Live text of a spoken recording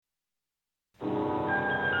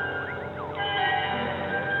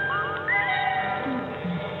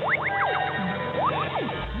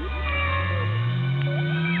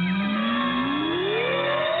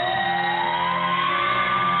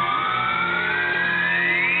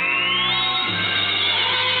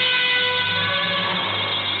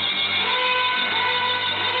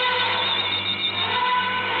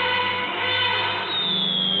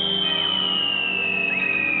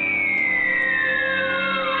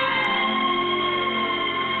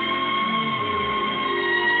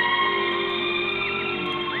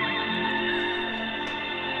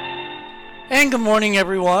And good morning,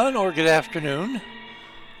 everyone, or good afternoon,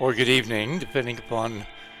 or good evening, depending upon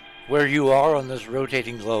where you are on this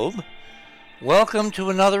rotating globe. Welcome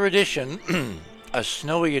to another edition, a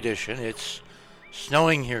snowy edition. It's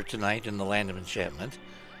snowing here tonight in the land of enchantment,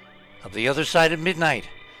 of the other side of midnight,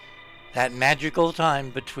 that magical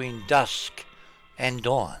time between dusk and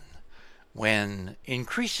dawn, when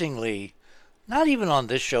increasingly, not even on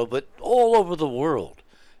this show, but all over the world,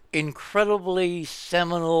 incredibly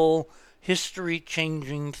seminal,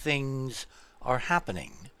 history-changing things are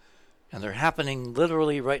happening. And they're happening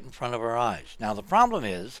literally right in front of our eyes. Now, the problem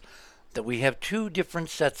is that we have two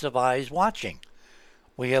different sets of eyes watching.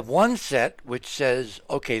 We have one set which says,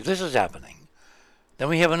 okay, this is happening. Then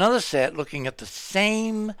we have another set looking at the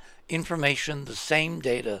same information, the same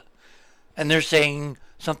data, and they're saying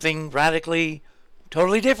something radically,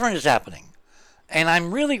 totally different is happening. And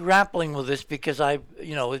I'm really grappling with this because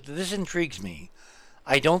this intrigues me.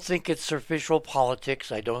 I don't think it's superficial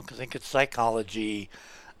politics. I don't think it's psychology.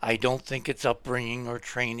 I don't think it's upbringing or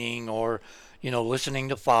training or, listening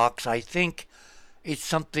to Fox. I think it's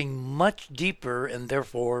something much deeper and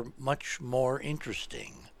therefore much more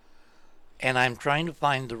interesting. And I'm trying to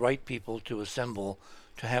find the right people to assemble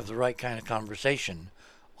to have the right kind of conversation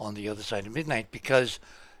on the other side of midnight, because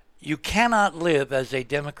you cannot live as a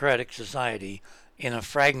democratic society in a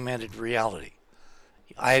fragmented reality.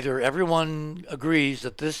 Either everyone agrees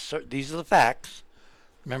that these are the facts.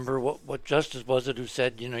 Remember what justice was it who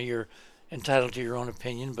said, you're entitled to your own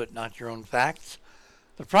opinion, but not your own facts.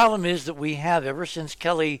 The problem is that we have, ever since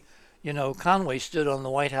Kelly, Conway stood on the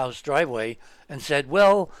White House driveway and said,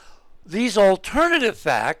 well, these alternative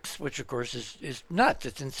facts, which of course is nuts,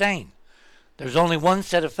 it's insane. There's only one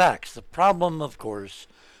set of facts. The problem, of course,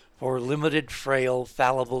 for limited, frail,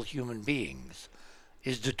 fallible human beings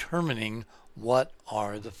is determining what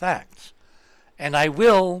are the facts. And I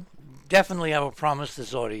will definitely, I will promise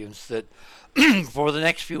this audience that for the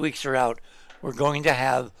next few weeks are out, we're going to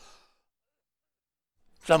have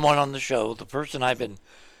someone on the show, the person I've been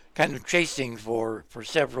kind of chasing for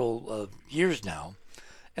several years now,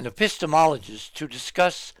 an epistemologist, to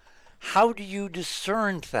discuss how do you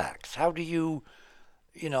discern facts? How do you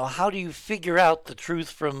figure out the truth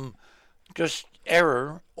from just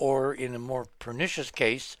error, or in a more pernicious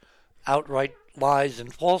case, outright lies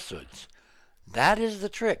and falsehoods? That is the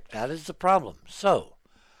trick. That is the problem. So,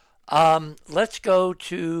 let's go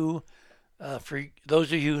to, for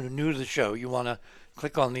those of you who are new to the show, you want to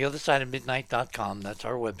click on theothersideofmidnight.com. That's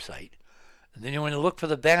our website. And then you want to look for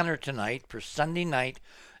the banner tonight for Sunday night,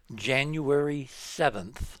 January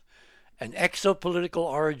 7th, an exopolitical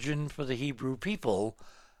origin for the Hebrew people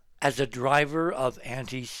as a driver of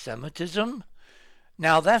anti-Semitism.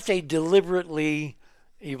 Now, that's a deliberately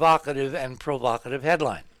evocative and provocative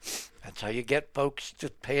headline. That's how you get folks to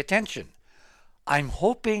pay attention. I'm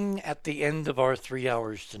hoping at the end of our 3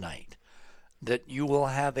 hours tonight that you will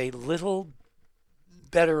have a little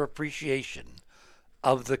better appreciation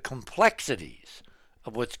of the complexities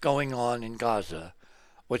of what's going on in Gaza,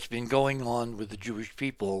 what's been going on with the Jewish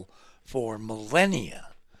people for millennia,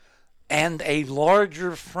 and a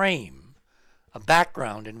larger frame, a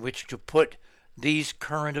background in which to put these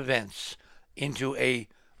current events into a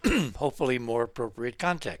hopefully more appropriate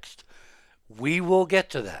context. We will get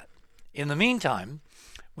to that. In the meantime,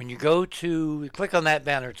 when you click on that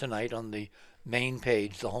banner tonight on the main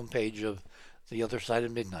page, the home page of The Other Side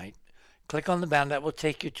of Midnight, click on the banner. That will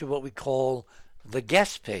take you to what we call the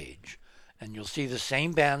guest page. And you'll see the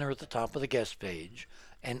same banner at the top of the guest page.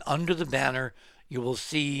 And under the banner, you will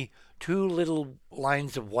see two little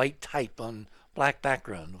lines of white type on black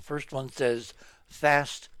background. The first one says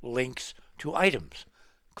fast links to items.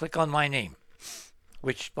 Click on my name,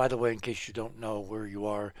 which, by the way, in case you don't know where you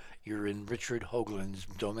are, you're in Richard Hoagland's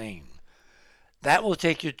domain. That will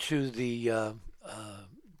take you to the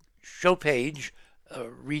show page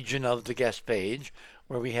region of the guest page,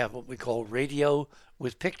 where we have what we call radio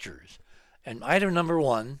with pictures. And item number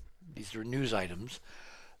one, these are news items,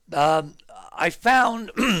 I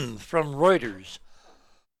found from Reuters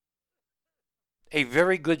a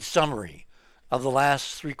very good summary of the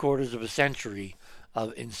last 3/4 of a century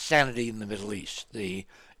of insanity in the Middle East. The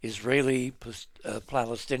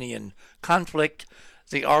Israeli-Palestinian conflict,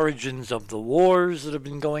 the origins of the wars that have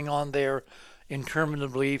been going on there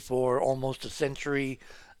interminably for almost a century,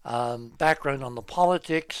 background on the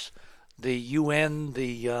politics, the UN,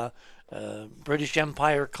 the British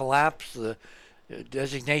Empire collapse, the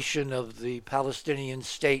designation of the Palestinian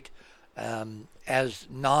state as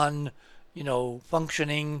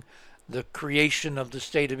non-functioning, the creation of the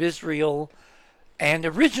State of Israel. And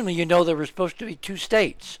originally, there were supposed to be two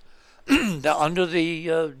states. Under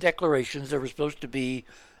the declarations, there was supposed to be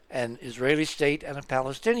an Israeli state and a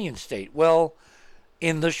Palestinian state. Well,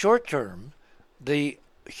 in the short term, the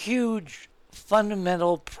huge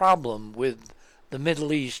fundamental problem with the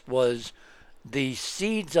Middle East was the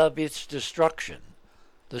seeds of its destruction,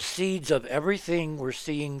 the seeds of everything we're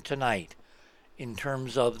seeing tonight in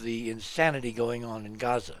terms of the insanity going on in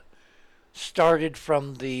Gaza, started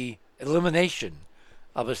from the elimination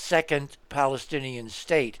of a second Palestinian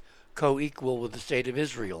state co-equal with the state of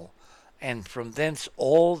Israel. And from thence,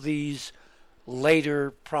 all these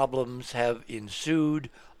later problems have ensued,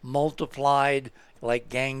 multiplied like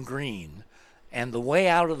gangrene. And the way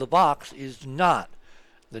out of the box is not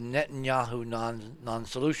the Netanyahu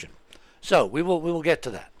non-solution. So we will get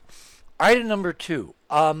to that. Item number 2.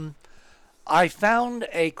 I found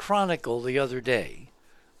a chronicle the other day.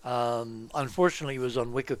 Unfortunately, it was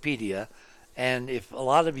on Wikipedia. And if a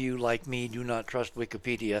lot of you, like me, do not trust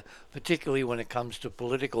Wikipedia, particularly when it comes to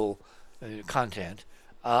political content,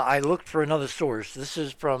 I looked for another source. This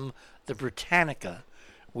is from the Britannica,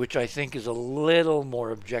 which I think is a little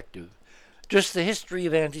more objective. Just the history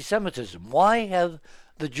of anti-Semitism. Why have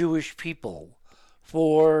the Jewish people,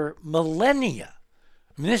 for millennia,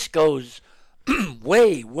 I mean, this goes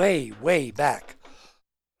way, way, way back,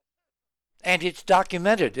 and it's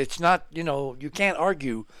documented. It's not, you can't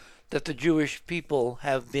argue that the Jewish people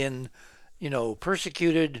have been,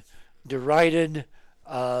 persecuted, derided,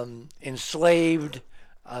 enslaved,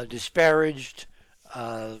 disparaged,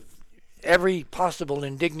 every possible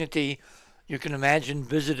indignity you can imagine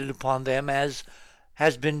visited upon them, as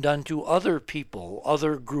has been done to other people,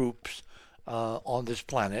 other groups on this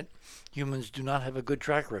planet. Humans do not have a good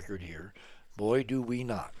track record here. Boy, do we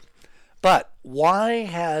not. But why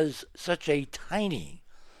has such a tiny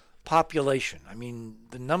population, I mean,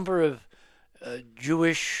 the number of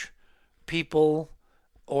Jewish people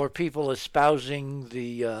or people espousing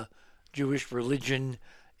the Jewish religion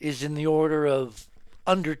is in the order of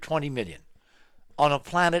under 20 million on a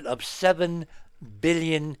planet of 7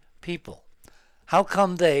 billion people? How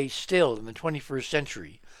come they still, in the 21st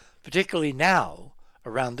century, particularly now,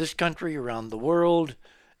 around this country, around the world,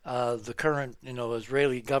 the current,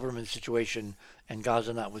 Israeli government situation and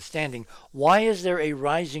Gaza notwithstanding, why is there a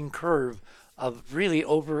rising curve of really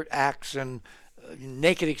overt acts and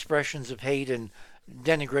naked expressions of hate and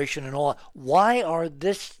denigration and all? Why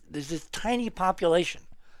there's this tiny population,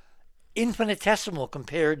 infinitesimal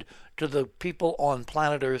compared to the people on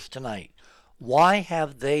planet Earth tonight? Why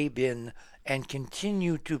have they been and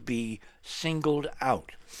continue to be singled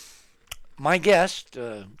out? My guest,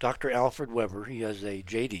 Dr. Alfred Webre, he has a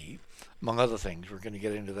JD, among other things. We're going to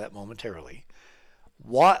get into that momentarily.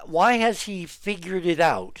 Why has he figured it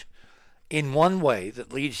out in one way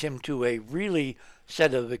that leads him to a really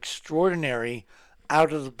set of extraordinary,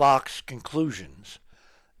 out-of-the-box conclusions?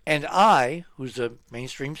 And I, who's a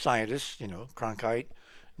mainstream scientist, Cronkite,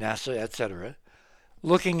 NASA, etc.,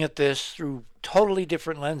 looking at this through totally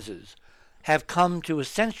different lenses, have come to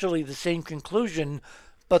essentially the same conclusion,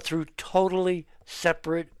 but through totally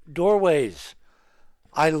separate doorways.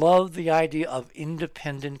 I love the idea of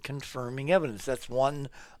independent confirming evidence. That's one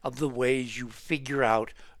of the ways you figure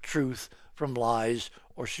out truth from lies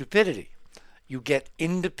or stupidity. You get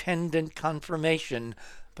independent confirmation,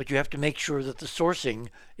 but you have to make sure that the sourcing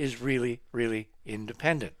is really, really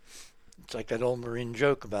independent. It's like that old Marin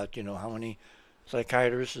joke about, how many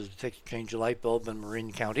psychiatrists does it take to change a light bulb in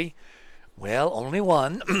Marin County? Well, only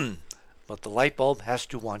one, but the light bulb has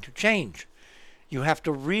to want to change. You have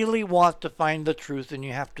to really want to find the truth, and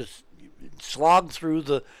you have to slog through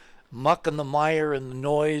the muck and the mire and the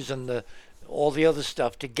noise and all the other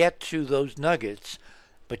stuff to get to those nuggets,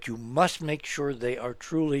 but you must make sure they are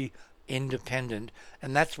truly independent.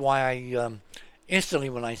 And that's why I instantly,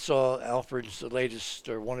 when I saw Alfred's latest,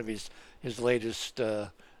 or one of his latest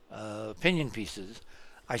opinion pieces,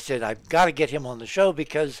 I said, I've got to get him on the show,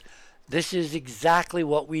 because this is exactly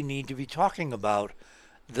what we need to be talking about.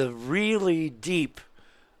 The really deep,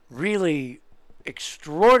 really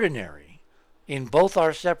extraordinary, in both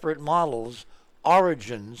our separate models,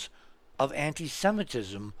 origins of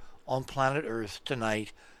anti-Semitism on planet Earth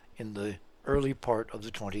tonight in the early part of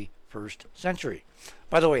the 21st century.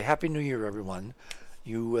 By the way, Happy New Year, everyone.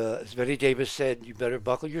 You, as Betty Davis said, you better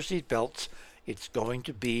buckle your seatbelts. It's going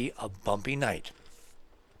to be a bumpy night.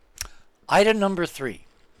 Item number 3.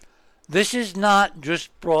 This is not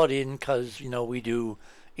just brought in because, we do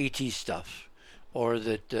ET stuff, or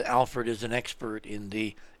that Alfred is an expert in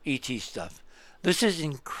the ET stuff. This is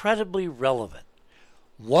incredibly relevant.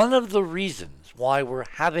 One of the reasons why we're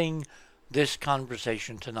having this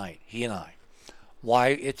conversation tonight, he and I, why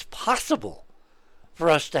it's possible for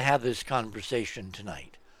us to have this conversation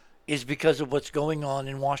tonight is because of what's going on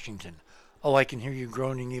in Washington. Oh, I can hear you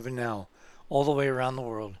groaning even now, all the way around the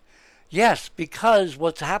world. Yes, because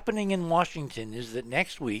what's happening in Washington is that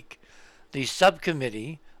next week, the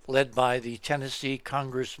subcommittee, led by the Tennessee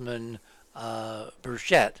Congressman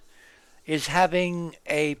Burchett, is having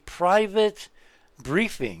a private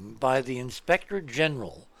briefing by the Inspector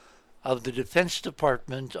General of the Defense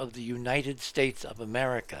Department of the United States of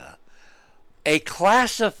America, a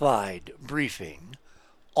classified briefing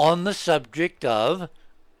on the subject of,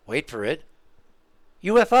 wait for it,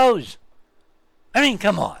 UFOs. I mean,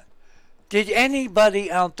 come on. Did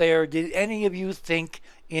anybody out there, did any of you think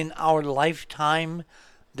in our lifetime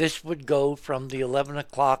this would go from the 11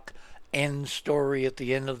 o'clock end story at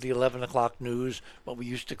the end of the 11 o'clock news, what we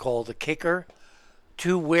used to call the kicker,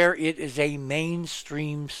 to where it is a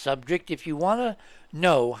mainstream subject? If you want to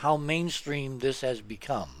know how mainstream this has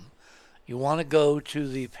become, you want to go to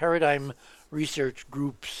the Paradigm Research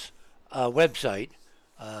Group's website,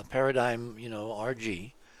 Paradigm,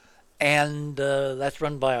 RG, and that's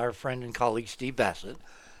run by our friend and colleague Steve Bassett.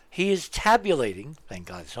 He is tabulating, thank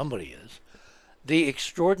God somebody is, the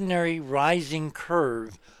extraordinary rising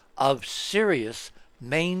curve of serious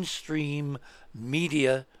mainstream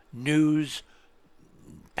media, news,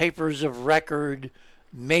 papers of record,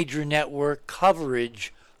 major network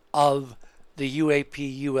coverage of the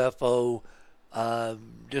UAP UFO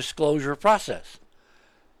disclosure process.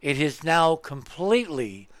 It is now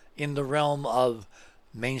completely in the realm of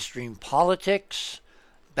mainstream politics,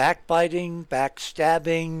 backbiting,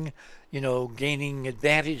 backstabbing, gaining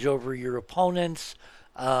advantage over your opponents,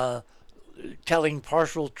 telling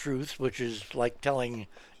partial truths, which is like telling,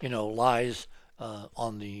 lies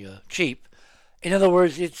on the cheap. In other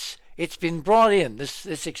words, it's been brought in.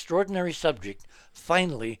 This extraordinary subject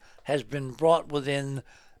finally has been brought within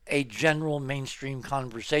a general mainstream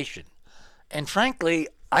conversation. And frankly,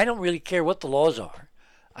 I don't really care what the laws are.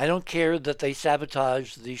 I don't care that they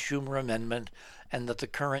sabotage the Schumer Amendment and that the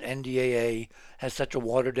current NDAA has such a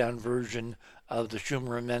watered-down version of the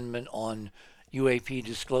Schumer Amendment on UAP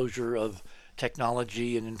disclosure of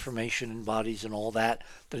technology and information and bodies and all that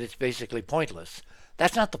it's basically pointless.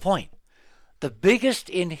 That's not the point. The biggest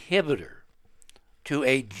inhibitor to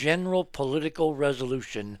a general political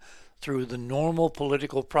resolution through the normal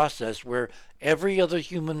political process where every other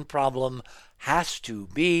human problem has to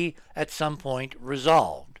be at some point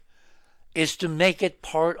resolved is to make it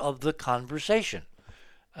part of the conversation.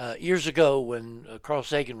 Years ago when Carl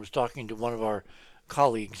Sagan was talking to one of our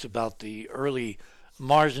colleagues about the early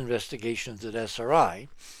Mars investigations at SRI,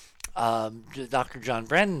 Dr. John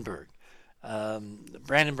Brandenburg.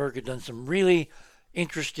 Brandenburg had done some really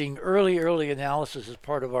interesting early analysis as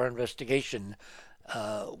part of our investigation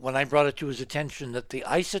when I brought it to his attention that the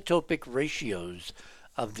isotopic ratios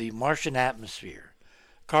of the Martian atmosphere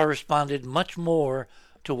corresponded much more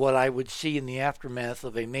to what I would see in the aftermath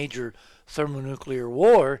of a major thermonuclear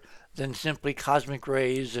war than simply cosmic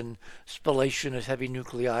rays and spallation of heavy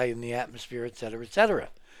nuclei in the atmosphere, etc., etc.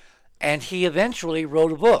 And he eventually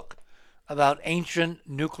wrote a book about ancient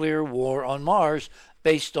nuclear war on Mars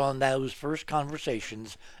based on those first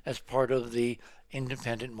conversations as part of the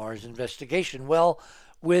independent Mars investigation. Well,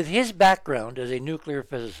 with his background as a nuclear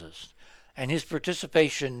physicist and his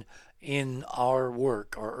participation in our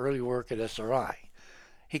early work at SRI,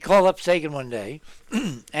 he called up Sagan one day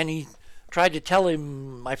and he tried to tell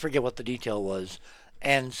him, I forget what the detail was,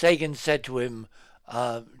 and Sagan said to him,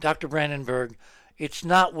 Dr. Brandenburg, it's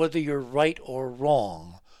not whether you're right or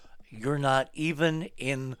wrong. You're not even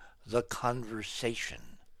in the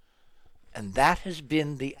conversation. And that has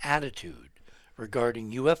been the attitude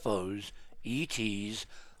regarding UFOs, ETs,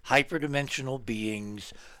 hyperdimensional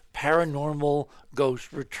beings, paranormal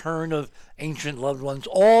ghosts, return of ancient loved ones,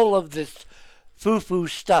 all of this foo-foo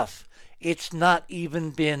stuff. It's not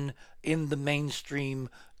even been in the mainstream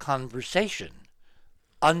conversation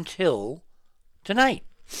until tonight.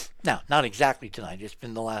 Now, not exactly tonight. It's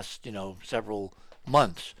been the last, several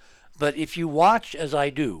months. But if you watch, as I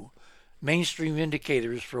do, mainstream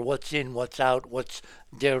indicators for what's in, what's out, what's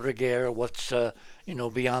de rigueur, what's,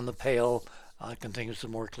 beyond the pale, I can think of some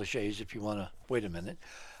more cliches if you want to wait a minute.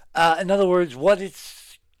 In other words, what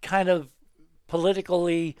it's kind of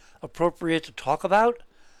politically appropriate to talk about,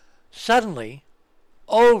 suddenly,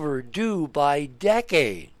 overdue by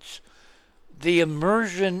decades, the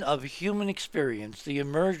immersion of human experience, the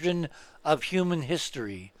immersion of human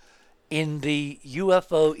history in the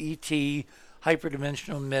UFO ET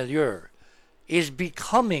hyperdimensional milieu is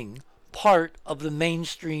becoming part of the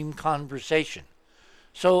mainstream conversation.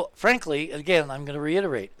 So, frankly, again, I'm going to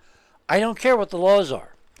reiterate, I don't care what the laws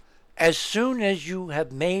are. as soon as you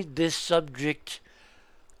have made this subject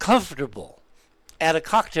comfortable at a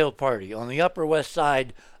cocktail party on the Upper West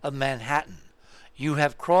Side of Manhattan, you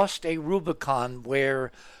have crossed a Rubicon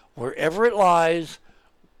where wherever it lies,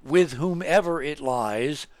 with whomever it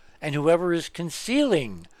lies, and whoever is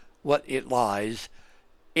concealing what it lies,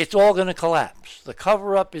 it's all going to collapse. The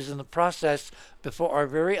cover-up is in the process before our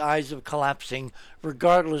very eyes of collapsing,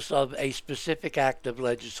 regardless of a specific act of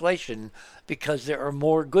legislation, because there are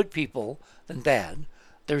more good people than bad.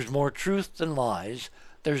 There's more truth than lies.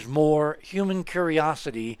 There's more human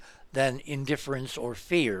curiosity than indifference or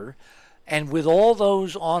fear. And with all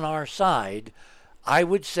those on our side, I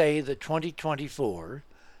would say that 2024,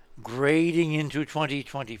 grading into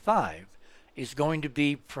 2025, is going to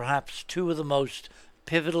be perhaps two of the most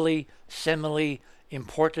pivotally, seminally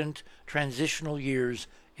important transitional years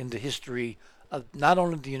in the history of not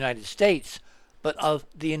only the United States, but of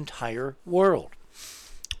the entire world.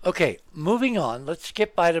 Okay, moving on. Let's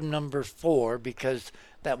skip item number 4 because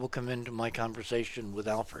that will come into my conversation with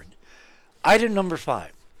Alfred. Item number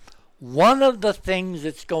 5. One of the things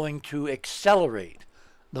that's going to accelerate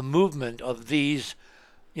the movement of these,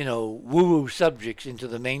 woo-woo subjects into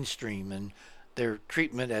the mainstream and their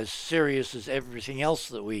treatment as serious as everything else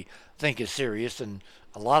that we think is serious, and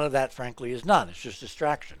a lot of that, frankly, is not. It's just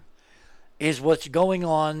distraction, is what's going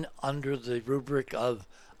on under the rubric of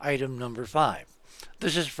item number 5.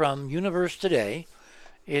 This is from Universe Today.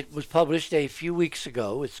 It was published a few weeks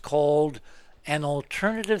ago. It's called An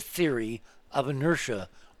Alternative Theory of Inertia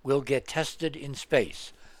Will Get Tested in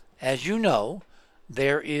Space. As you know,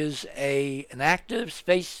 there is an active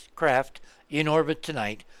spacecraft in orbit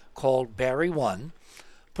tonight called Barry 1,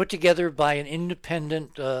 put together by an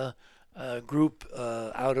independent group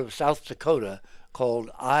out of South Dakota called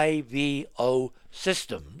IVO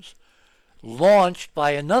Systems, launched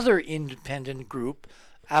by another independent group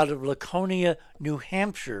out of Laconia, New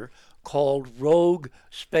Hampshire, called Rogue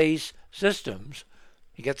Space Systems.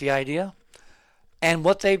 You get the idea? And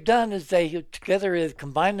what they've done is they together have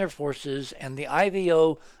combined their forces, and the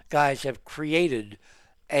IVO guys have created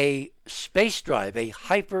a space drive, a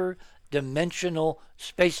hyper-dimensional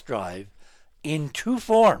space drive in 2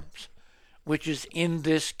 forms, which is in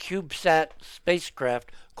this CubeSat spacecraft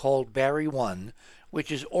called Barry 1,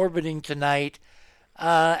 which is orbiting tonight.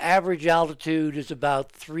 Average altitude is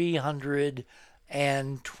about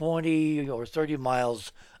 320 or 30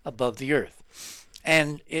 miles above the Earth.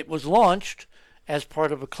 And it was launched as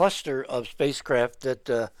part of a cluster of spacecraft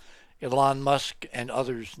that Elon Musk and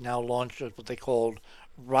others now launch what they called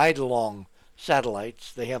ride-along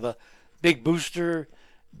satellites. They have a big booster.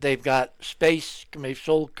 They've got space. They've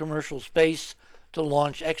sold commercial space to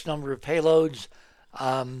launch X number of payloads.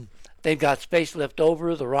 They've got space left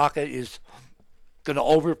over. The rocket is going to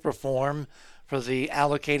overperform for the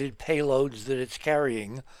allocated payloads that it's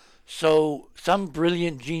carrying. So some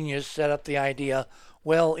brilliant genius set up the idea,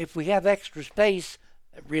 well, if we have extra space,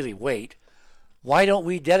 really wait, why don't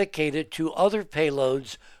we dedicate it to other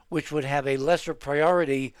payloads which would have a lesser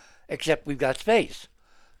priority, except we've got space?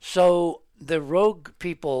 So the Rogue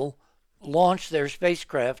people launched their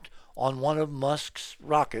spacecraft on one of Musk's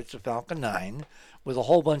rockets, a Falcon 9, with a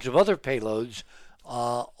whole bunch of other payloads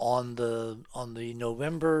on the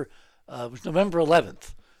November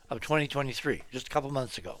 11th of 2023, just a couple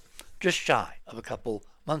months ago, just shy of a couple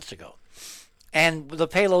months ago. And the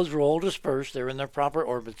payloads were all dispersed. They're in their proper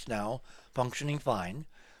orbits now, functioning fine,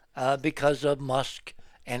 because of Musk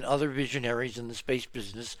and other visionaries in the space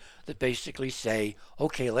business that basically say,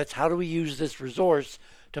 okay, how do we use this resource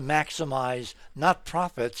to maximize not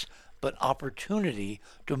profits, but opportunity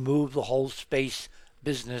to move the whole space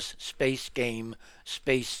business, space game,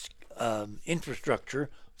 space infrastructure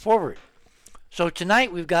forward. So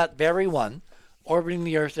tonight we've got Barry 1 orbiting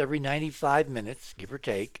the Earth every 95 minutes, give or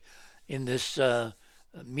take, in this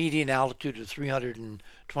median altitude of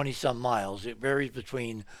 320 some miles. It varies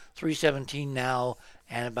between 317 now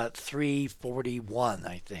and about 341,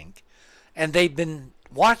 I think. And they've been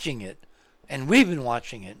watching it, and we've been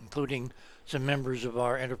watching it, including some members of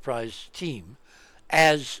our Enterprise team,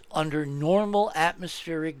 as under normal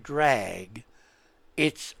atmospheric drag,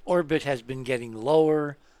 its orbit has been getting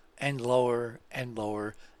lower and lower and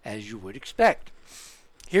lower, as you would expect.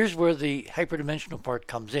 Here's where the hyperdimensional part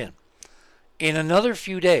comes in. In another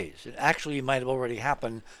few days, it actually might have already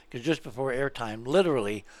happened, because just before airtime,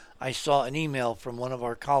 literally, I saw an email from one of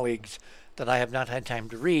our colleagues that I have not had time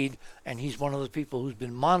to read, and he's one of the people who's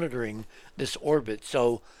been monitoring this orbit.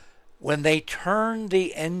 So when they turn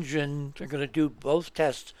the engine, they're going to do both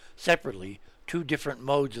tests separately, 2 different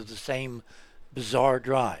modes of the same bizarre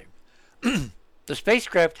drive. The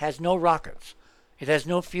spacecraft has no rockets. It has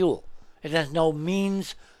no fuel. It has no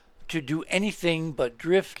means to do anything but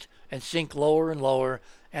drift and sink lower and lower,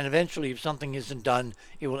 and eventually, if something isn't done,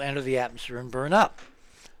 it will enter the atmosphere and burn up.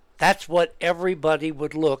 That's what everybody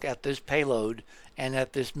would look at this payload and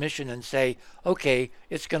at this mission and say, okay,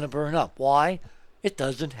 it's going to burn up. Why? It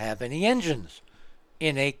doesn't have any engines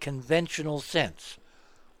in a conventional sense.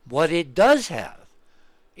 What it does have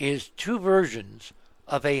is two versions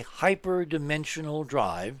of a hyperdimensional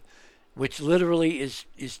drive, which literally is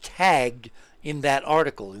tagged in that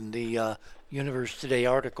article, in the Universe Today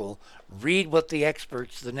article. Read what the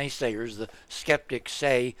experts, the naysayers, the skeptics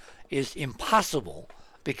say is impossible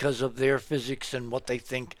because of their physics and what they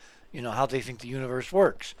think, how they think the universe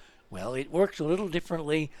works. Well, it works a little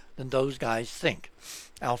differently than those guys think.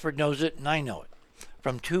 Alfred knows it, and I know it,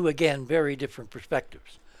 from two, again, very different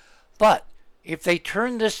perspectives. But if they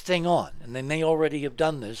turn this thing on, and they may already have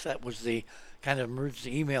done this, that was the kind of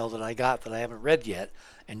emergency email that I got that I haven't read yet,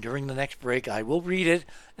 and during the next break I will read it,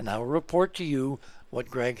 and I will report to you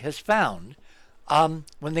what Greg has found.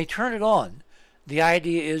 When they turn it on, the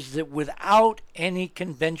idea is that without any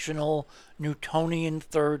conventional Newtonian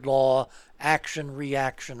third law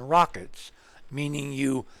action-reaction rockets, meaning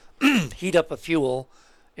you heat up a fuel,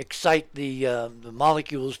 excite the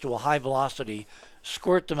molecules to a high velocity,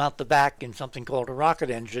 squirt them out the back in something called a rocket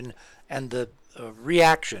engine, and the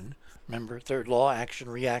reaction, remember, third law,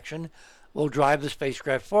 action-reaction, will drive the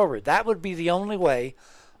spacecraft forward. That would be the only way,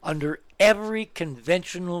 under every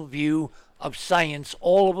conventional view of science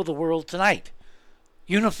all over the world tonight,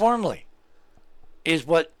 uniformly, is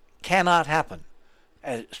what cannot happen.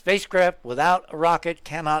 A spacecraft without a rocket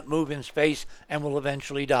cannot move in space and will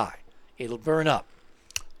eventually die. It'll burn up.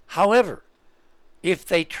 However, if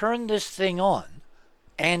they turn this thing on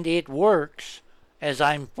and it works, as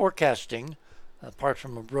I'm forecasting, apart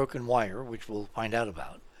from a broken wire, which we'll find out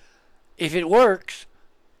about, if it works,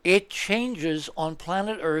 it changes on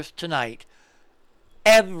planet Earth tonight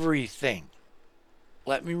everything.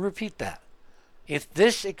 Let me repeat that. If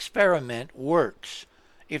this experiment works,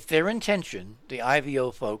 if their intention, the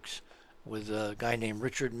IVO folks with a guy named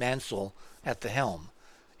Richard Mansell at the helm,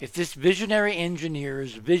 if this visionary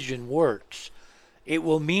engineer's vision works, it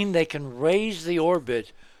will mean they can raise the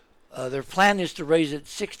orbit. Their plan is to raise it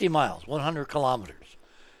 60 miles, 100 kilometers,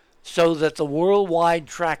 so that the worldwide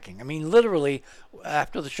tracking, I mean, literally,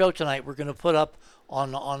 after the show tonight, we're going to put up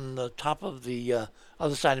on the top of the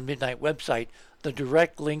Other Side of Midnight website the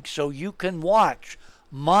direct link so you can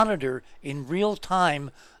monitor in real time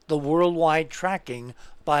the worldwide tracking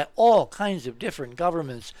by all kinds of different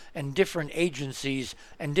governments and different agencies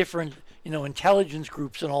and different, intelligence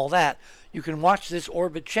groups and all that. You can watch this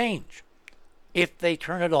orbit change if they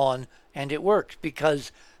turn it on and it works,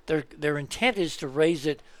 because their intent is to raise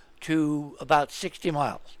it to about 60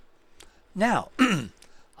 miles. Now,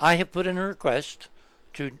 I have put in a request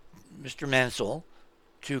to Mr. Mansell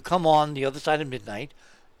to come on the Other Side of Midnight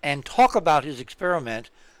and talk about his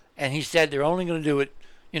experiment, and he said they're only going to do it,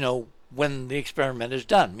 when the experiment is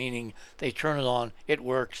done, meaning they turn it on, it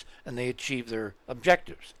works, and they achieve their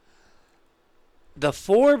objectives. The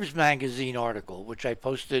Forbes magazine article, which I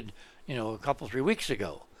posted, a couple, 3 weeks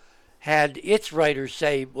ago, had its writers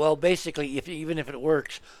say, well, basically, even if it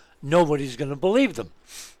works, nobody's going to believe them.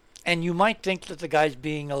 And you might think that the guy's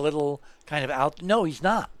being a little kind of out. No, he's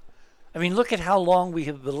not. I mean, look at how long we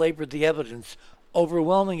have belabored the evidence,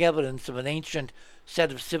 overwhelming evidence of an ancient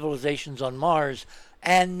set of civilizations on Mars,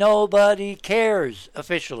 and nobody cares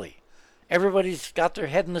officially. Everybody's got their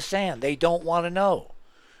head in the sand. They don't want to know.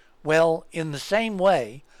 Well, in the same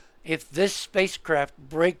way, if this spacecraft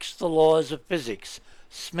breaks the laws of physics,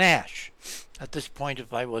 smash. At this point,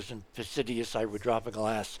 if I wasn't fastidious, I would drop a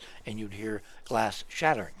glass and you'd hear glass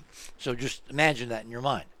shattering. So just imagine that in your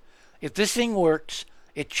mind. If this thing works,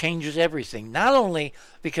 it changes everything. Not only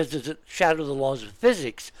because it shatters the laws of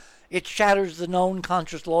physics, it shatters the known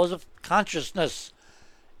conscious laws of consciousness.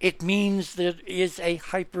 It means there is a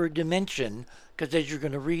hyperdimension, because as you're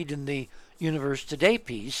going to read in the Universe Today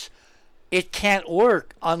piece, it can't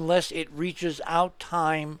work unless it reaches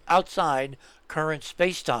outside current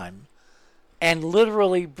space-time and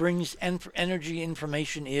literally brings energy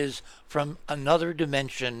information is from another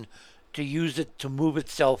dimension to use it to move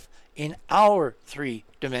itself in our 3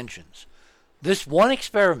 dimensions. This one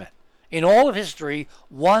experiment, in all of history,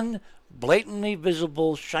 one blatantly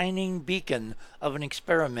visible shining beacon of an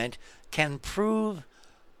experiment can prove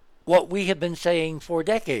what we have been saying for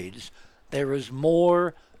decades. There is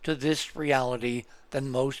more to this reality than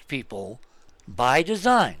most people, by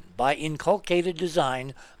design, by inculcated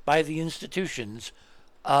design, by the institutions,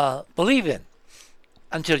 believe in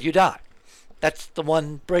until you die. That's the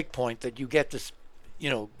one break point that you get this,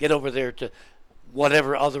 get over there to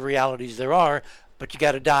whatever other realities there are, but you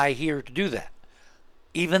got to die here to do that.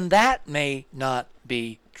 Even that may not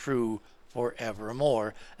be true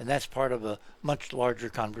forevermore, and that's part of a much larger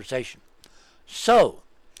conversation. So,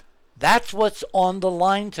 that's what's on the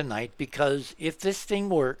line tonight, because if this thing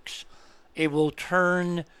works, it will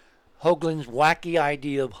turn Hoagland's wacky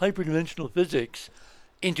idea of hyperdimensional physics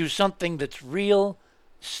into something that's real,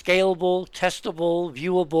 scalable, testable,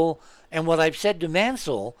 viewable. And what I've said to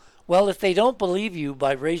Mansell, well, if they don't believe you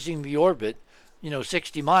by raising the orbit,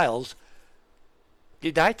 60 miles,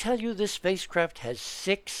 did I tell you this spacecraft has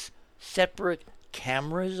 6 separate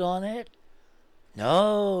cameras on it?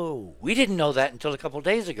 No, we didn't know that until a couple of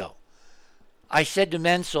days ago. I said to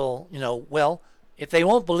Mansell, well, if they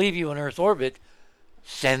won't believe you in Earth orbit,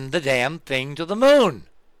 send the damn thing to the moon.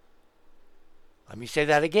 Let me say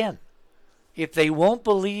that again. If they won't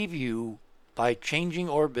believe you by changing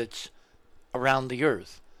orbits around the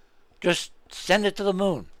Earth, just send it to the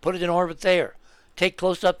moon. Put it in orbit there. Take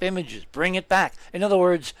close-up images. Bring it back. In other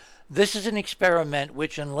words, this is an experiment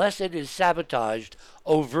which, unless it is sabotaged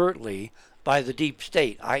overtly by the deep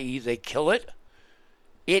state, i.e. they kill it,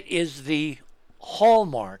 it is the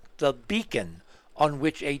hallmark, the beacon on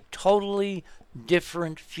which a totally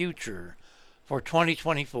different future for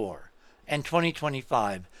 2024 and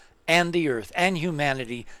 2025 and the Earth and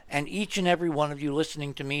humanity and each and every one of you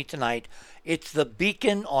listening to me tonight, it's the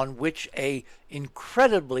beacon on which a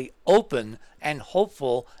incredibly open and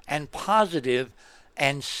hopeful and positive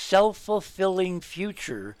and self-fulfilling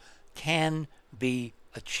future can be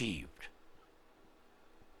achieved.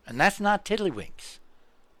 And that's not tiddlywinks.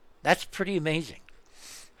 That's pretty amazing.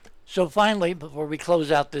 So finally, before we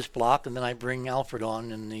close out this block, and then I bring Alfred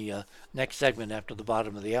on in the next segment after the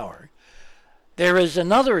bottom of the hour, there is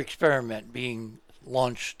another experiment being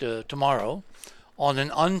launched tomorrow on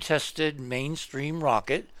an untested mainstream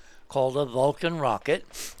rocket called a Vulcan rocket.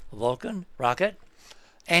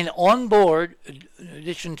 And on board, in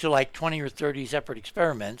addition to like 20 or 30 separate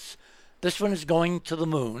experiments, this one is going to the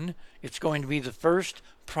moon. It's going to be the first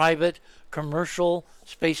private commercial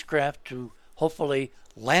spacecraft to hopefully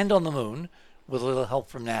land on the moon with a little help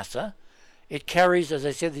from NASA. It carries, as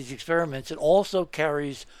I said, these experiments. It also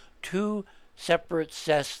carries 2 separate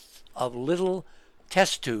sets of little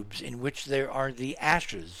test tubes in which there are the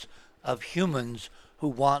ashes of humans who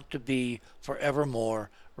want to be forevermore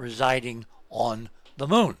residing on the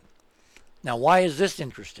moon. Now, why is this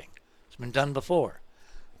interesting? It's been done before.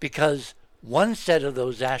 Because one set of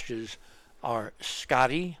those ashes are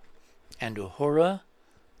Scotty and Uhura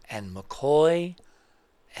and McCoy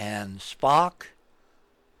and Spock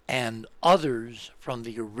and others from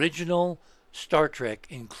the original Star Trek,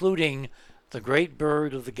 including the great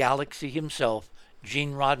bird of the galaxy himself,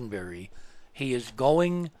 Gene Roddenberry. He is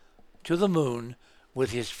going to the moon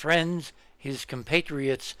with his friends, his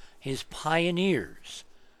compatriots, his pioneers.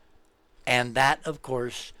 And that, of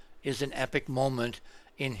course, is an epic moment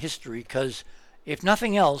in history, because if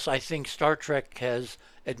nothing else, I think Star Trek has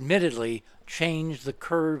admittedly changed the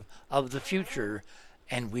curve of the future,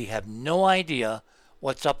 and we have no idea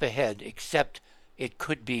what's up ahead, except it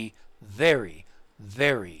could be very,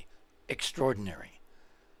 very extraordinary.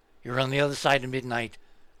 You're on the other side of midnight.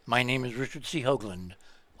 My name is Richard C. Hoagland.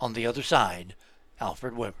 On the other side,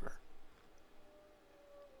 Alfred Webre.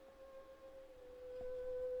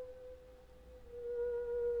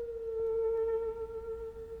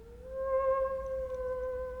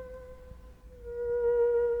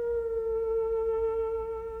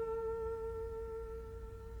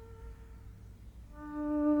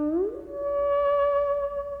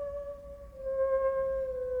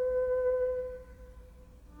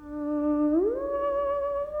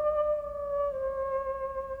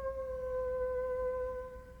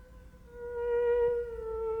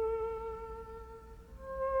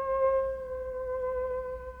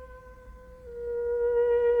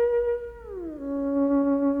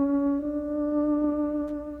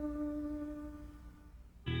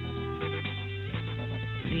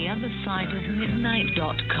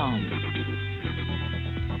 Midnight.com.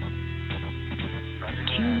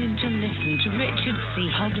 Tune in to listen to Richard C.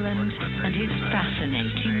 Hoagland and his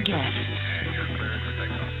fascinating guests.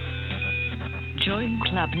 Join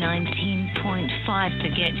Club 19.5 to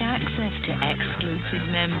get access to exclusive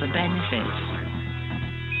member benefits.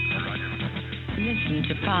 Listen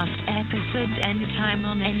to past episodes anytime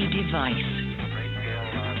on any device.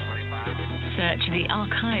 Search the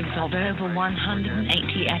archives of over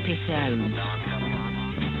 180 episodes.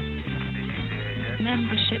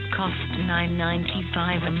 Membership costs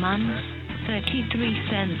 $9.95 a month, 33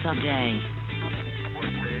 cents a day.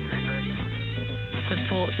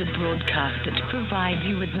 supports a broadcaster to provide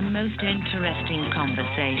you with the most interesting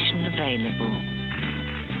conversation available.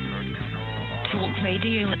 Talk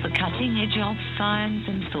radio at the cutting edge of science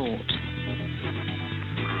and thought.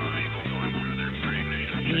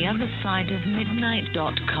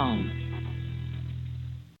 TheOtherSideOfMidnight.com.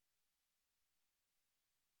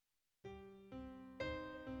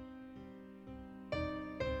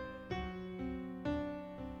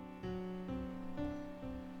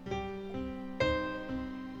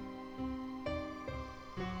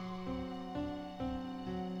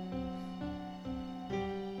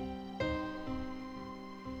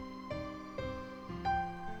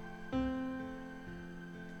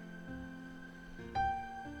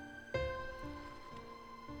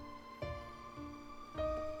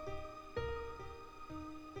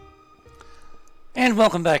 And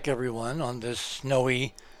welcome back, everyone, on this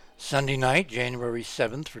snowy Sunday night, January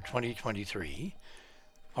 7th for 2023.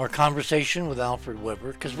 Our conversation with Alfred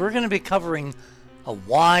Webre, because we're going to be covering a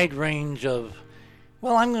wide range of,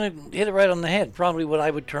 well, I'm going to hit it right on the head, probably what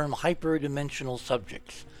I would term hyperdimensional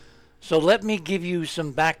subjects. So let me give you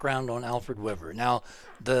some background on Alfred Webre. Now,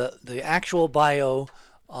 the actual bio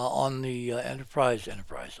on the Enterprise,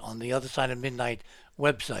 on the Other Side of Midnight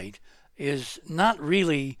website is not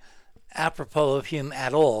really apropos of him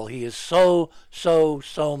at all. He is so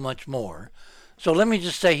much more. So let me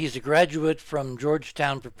just say he's a graduate from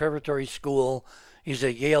Georgetown Preparatory School. He's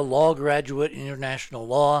a Yale Law graduate in international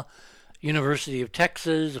law, University of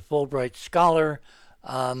Texas, a Fulbright scholar.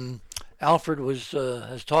 Alfred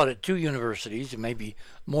has taught at two universities, maybe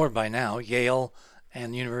more by now, Yale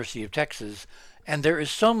and the University of Texas. And there is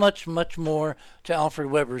so much more to Alfred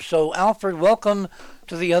Webre. So, Alfred, welcome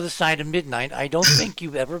to the Other Side of Midnight. I don't think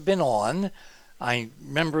you've ever been on. I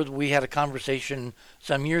remember we had a conversation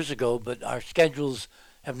some years ago, but our schedules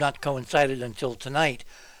have not coincided until tonight.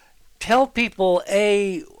 Tell people,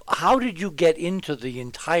 A, how did you get into the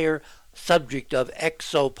entire subject of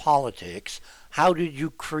exopolitics? How did you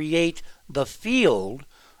create the field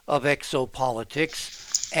of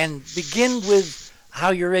exopolitics? And begin with how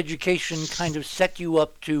your education kind of set you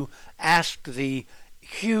up to ask the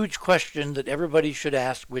huge question that everybody should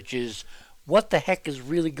ask, which is, what the heck is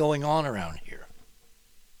really going on around here?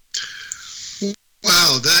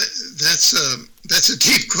 Wow, that's a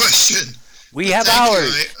deep question. We have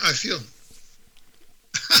hours. I feel.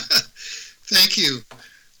 Thank you.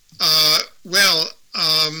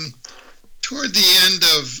 Toward the end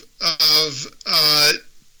of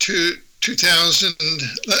 2000,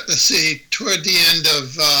 let's see, toward the end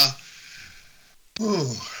of,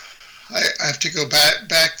 I have to go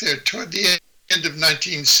back there, toward the end of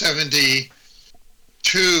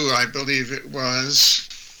 1972, I believe it was,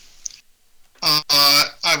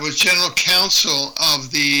 I was general counsel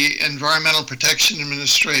of the Environmental Protection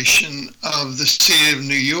Administration of the City of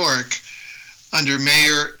New York under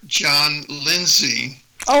Mayor John Lindsay.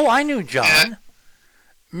 Oh, I knew John.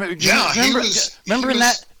 Remember in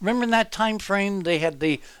that time frame they had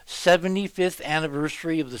the 75th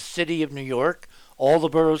anniversary of the City of New York, all the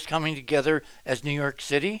boroughs coming together as New York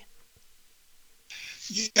City?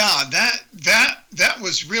 Yeah, that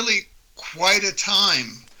was really quite a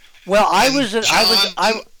time. Well, I was at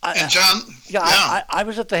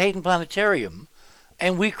the Hayden Planetarium,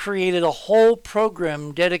 and we created a whole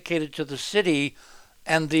program dedicated to the city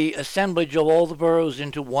and the assemblage of all the boroughs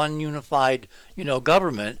into one unified,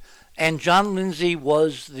 government. And John Lindsay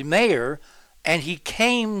was the mayor, and he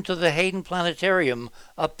came to the Hayden Planetarium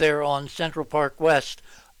up there on Central Park West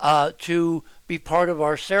to be part of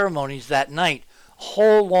our ceremonies that night,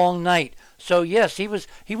 whole long night. So yes, he was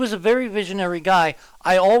a very visionary guy.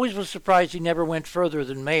 I always was surprised he never went further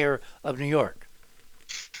than mayor of New York.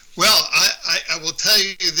 Well, I will tell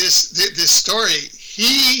you this story.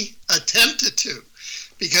 He attempted to,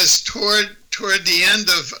 because toward the end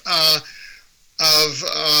of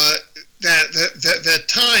that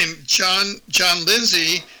time, John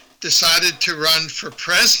Lindsay decided to run for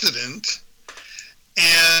president,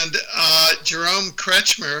 and Jerome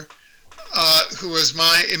Kretschmer, who was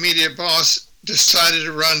my immediate boss, decided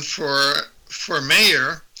to run for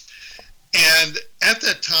mayor. And at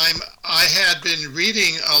that time, I had been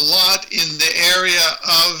reading a lot in the area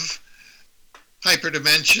of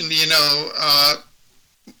hyperdimension,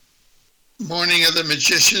 Morning of the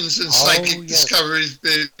Magicians and psychic discoveries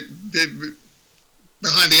behind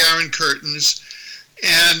the Iron Curtains.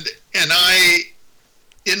 And I,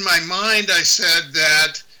 in my mind, I said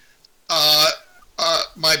that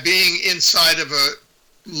my being inside of a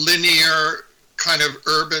linear kind of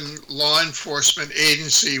urban law enforcement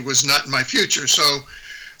agency was not in my future. So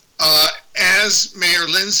as Mayor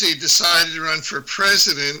Lindsay decided to run for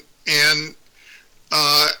president, and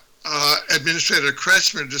Administrator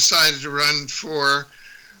Kretschmer decided to run for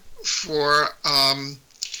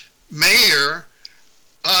mayor,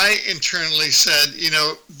 I internally said,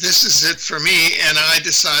 this is it for me, and I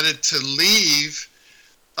decided to leave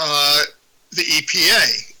the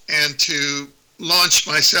EPA and to launch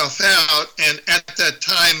myself out. And at that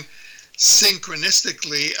time,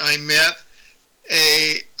 synchronistically, I met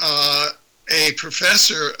a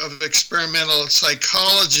professor of experimental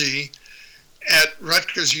psychology at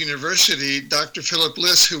Rutgers University, Dr. Philip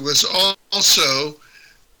Liss, who was also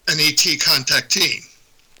an ET contactee.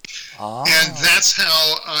 Oh. And that's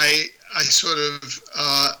how I sort of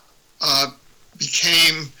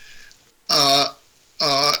became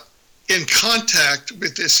in contact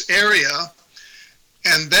with this area,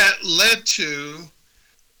 and that led to,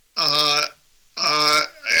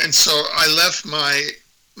 and so I left my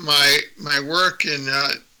work in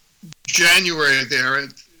January there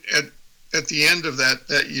at the end of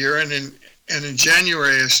that year, and in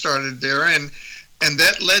January I started there, and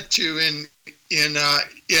that led to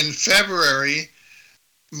in February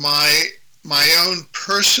my own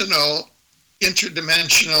personal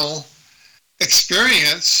interdimensional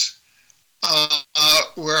experience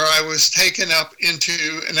where I was taken up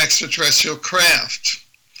into an extraterrestrial craft,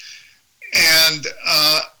 and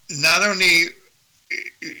not only,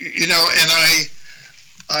 and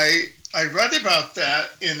I read about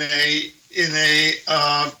that in a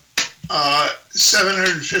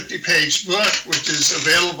 750-page book, which is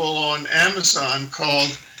available on Amazon,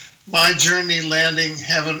 called My Journey Landing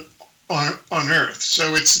Heaven on Earth.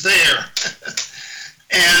 So it's there.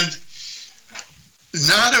 And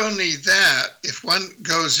not only that, if one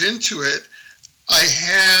goes into it, I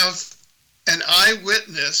have an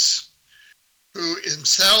eyewitness who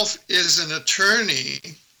himself is an attorney,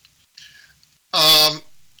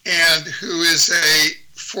 and who is a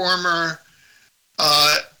former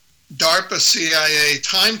DARPA CIA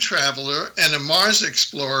time traveler and a Mars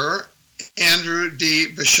explorer, Andrew D.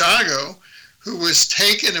 Bishago, who was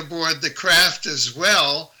taken aboard the craft as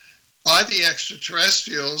well by the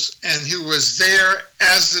extraterrestrials and who was there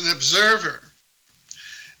as an observer.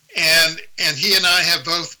 And he and I have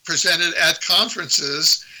both presented at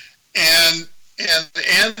conferences, and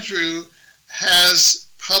Andrew has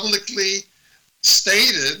publicly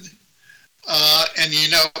stated, and he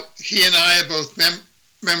and I are both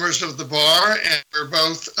members of the bar, and we're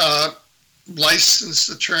both licensed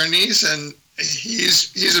attorneys, and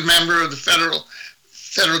he's a member of the federal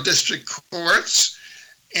district courts,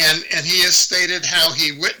 and he has stated how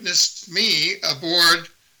he witnessed me aboard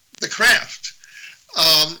the craft.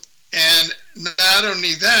 And not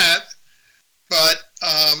only that, but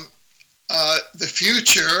the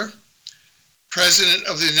future President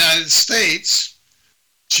of the United States,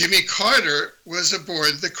 Jimmy Carter, was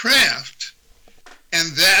aboard the craft.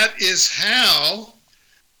 And that is how,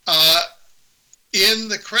 in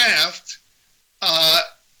the craft,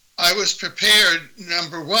 I was prepared,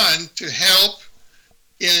 number one, to help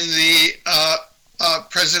in the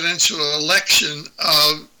presidential election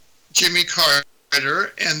of Jimmy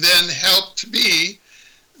Carter, and then help to be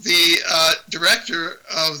the director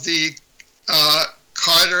of the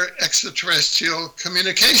Carter Extraterrestrial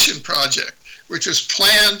Communication Project, which was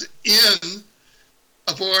planned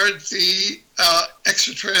aboard the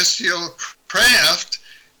extraterrestrial craft,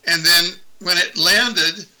 and then when it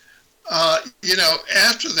landed,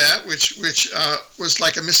 after that, which was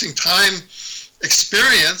like a missing time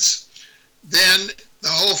experience, then the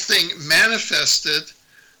whole thing manifested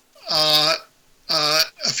a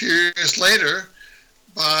few years later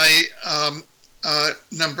by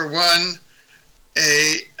number one,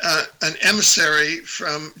 an emissary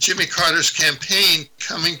from Jimmy Carter's campaign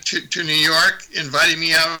coming to New York, inviting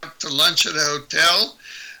me out to lunch at a hotel,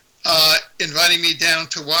 inviting me down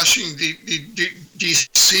to Washington,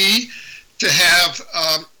 D.C. to have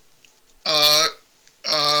a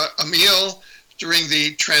meal during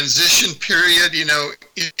the transition period, in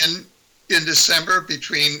December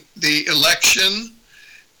between the election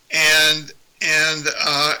and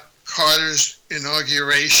Carter's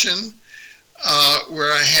inauguration.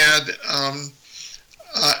 Where I had,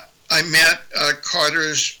 I met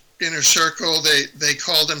Carter's inner circle. They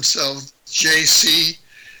called themselves JC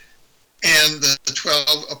and the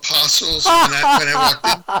 12 Apostles. When I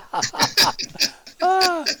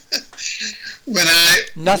walked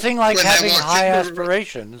in, nothing like having high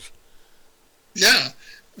aspirations. Yeah,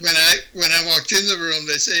 when I walked in the room,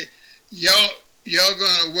 they say, "Y'all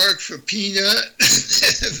gonna work for Peanut?"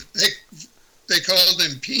 they called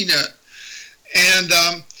him Peanut. And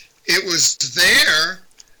it was there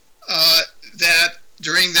that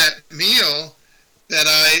during that meal that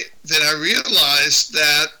I I realized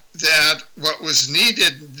that what was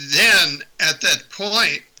needed then at that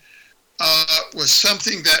point was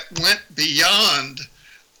something that went beyond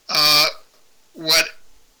what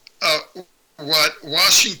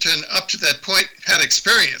Washington up to that point had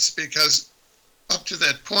experienced, because up to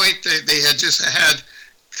that point they had just had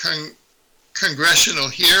congressional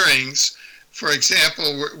hearings, for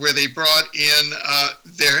example, where they brought in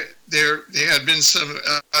there had been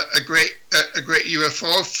a great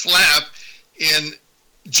UFO flap in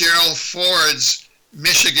Gerald Ford's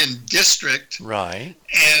Michigan district, right?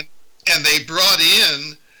 And they brought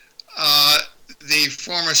in the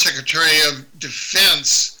former Secretary of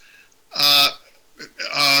Defense, the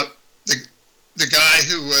guy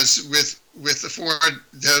who was with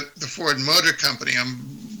the Ford Motor Company. I'm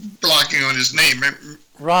blocking on his name.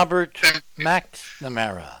 Robert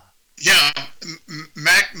McNamara. Yeah,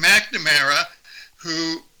 McNamara,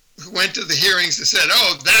 who went to the hearings and said,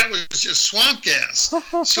 "Oh, that was just swamp gas."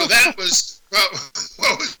 So that was what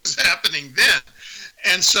was happening then.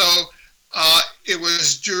 And so it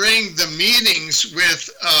was during the meetings with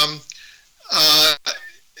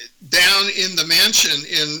down in the mansion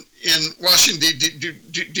in Washington,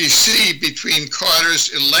 D.C., between Carter's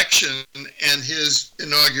election and his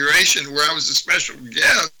inauguration, where I was a special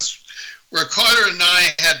guest, where Carter and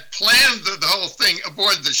I had planned the whole thing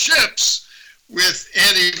aboard the ships with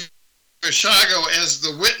Andy Bashago as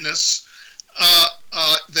the witness,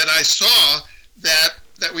 that I saw that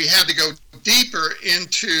we had to go deeper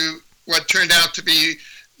into what turned out to be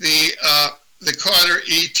the Carter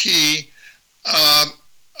ET,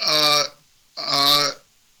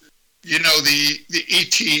 the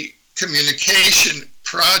ET communication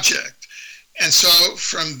project. And so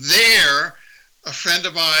from there, a friend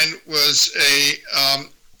of mine was a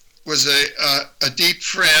deep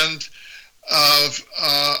friend of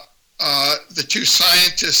the two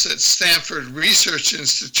scientists at Stanford Research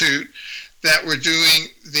Institute that were doing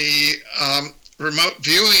the remote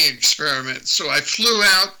viewing experiment. So I flew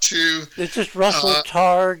out to... Is this Russell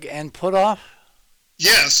Targ and Puthoff?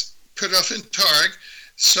 Yes, Puthoff and Targ.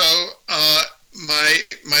 So my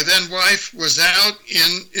then wife was out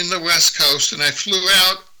in the West Coast, and I flew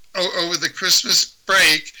out over the Christmas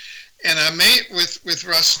break, and I met with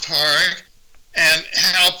Russ Targ and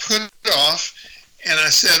Hal Puthoff, and I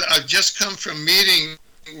said, I've just come from meeting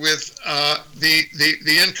with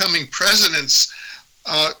the incoming president's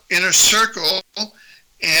inner circle,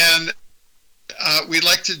 and we'd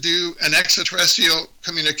like to do an extraterrestrial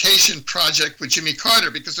communication project with Jimmy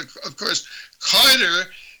Carter, because of course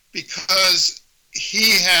Carter, because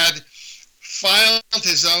he had filed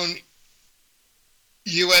his own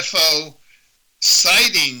UFO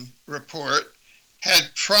sighting report,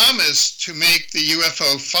 had promised to make the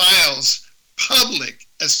UFO files public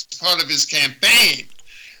as part of his campaign.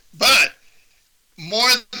 But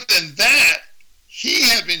more than that, he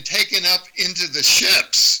had been taken up into the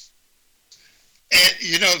ships. And,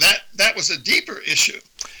 that was a deeper issue.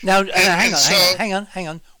 Now, hang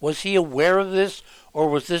on. Was he aware of this, or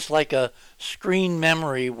was this like a screen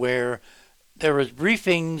memory where there was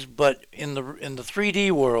briefings, but in the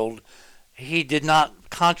 3D world, he did not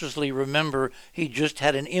consciously remember, he just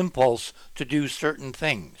had an impulse to do certain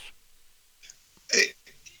things?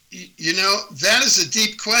 That is a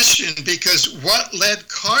deep question, because what led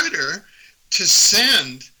Carter to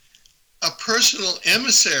send a personal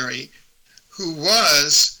emissary who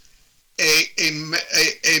was a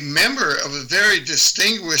member of a very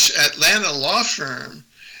distinguished Atlanta law firm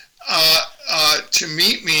to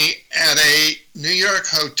meet me at a New York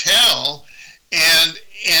hotel and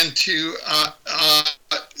to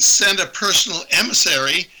send a personal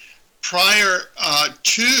emissary prior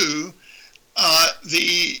to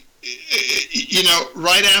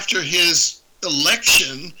right after his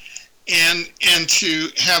election, and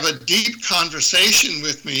to have a deep conversation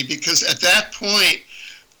with me, because at that point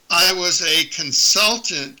I was a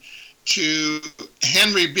consultant to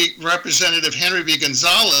Representative Henry B.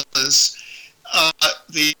 Gonzalez,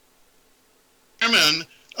 the chairman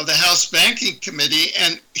of the House Banking Committee,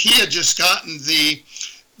 and he had just gotten the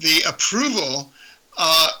approval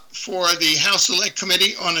for the House Select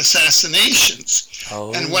Committee on Assassinations.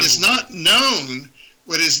 Oh. And what is not known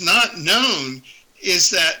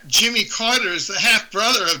is that Jimmy Carter is the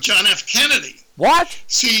half-brother of John F. Kennedy. What?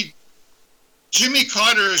 See, Jimmy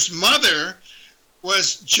Carter's mother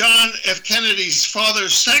was John F. Kennedy's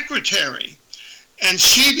father's secretary, and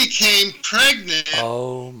she became pregnant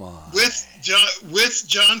with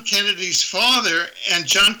John Kennedy's father, and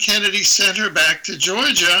John Kennedy sent her back to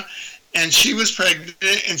Georgia, and she was pregnant,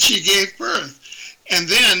 and she gave birth. And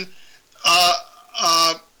then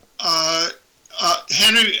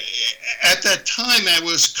Henry, at that time, I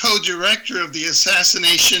was co-director of the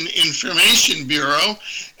Assassination Information Bureau,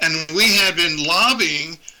 and we had been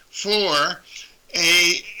lobbying for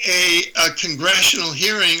a congressional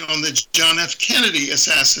hearing on the John F. Kennedy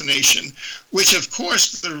assassination, which, of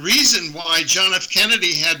course, the reason why John F.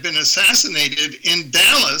 Kennedy had been assassinated in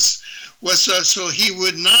Dallas was so he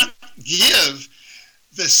would not give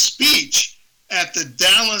the speech at the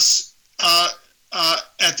Dallas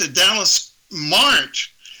March.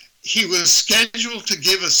 He was scheduled to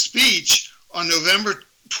give a speech on November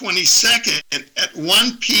 22nd at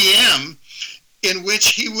 1 p.m. in which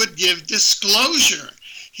he would give disclosure.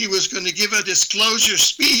 He was going to give a disclosure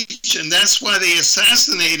speech, and that's why they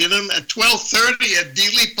assassinated him at 12:30 at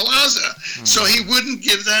Dealey Plaza. So he wouldn't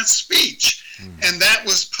give that speech. And that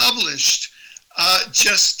was published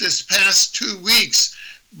just this past 2 weeks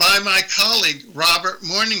by my colleague, Robert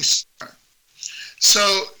Morningstar.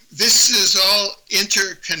 So this is all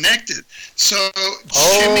interconnected. So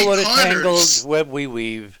Jimmy what a tangled Carter's... web we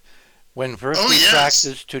weave, when first we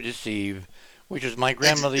practice to deceive, which, as my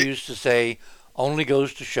grandmother used to say, only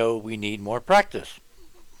goes to show we need more practice.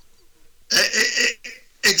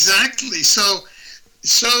 Exactly. So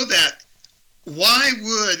that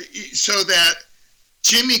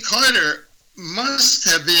Jimmy Carter must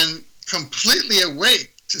have been completely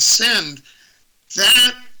awake to send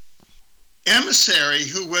that emissary,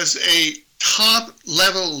 who was a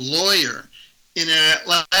top-level lawyer in an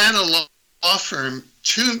Atlanta law firm,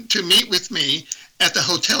 to meet with me at the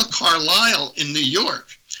Hotel Carlisle in New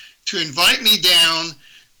York, to invite me down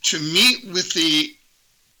to meet with the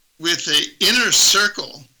inner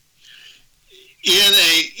circle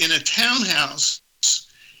in a townhouse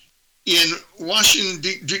in Washington,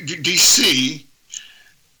 D.C.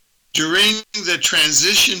 during the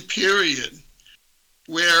transition period,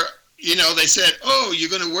 where, you know, they said, "Oh, you're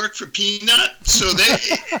going to work for Peanut?" So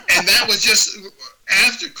and that was just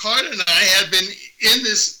after Carter and I had been in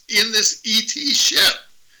this ET ship,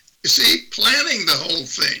 you see, planning the whole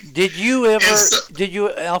thing. Did you,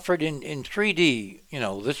 Alfred, in 3D, you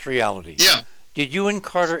know, this reality? Yeah. Did you and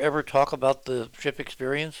Carter ever talk about the ship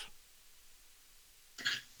experience?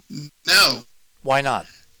 No. Why not?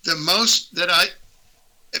 The most that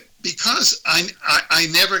because I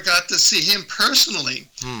never got to see him personally.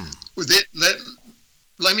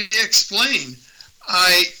 Let me explain.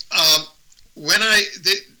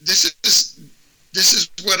 This is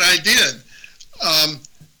what I did.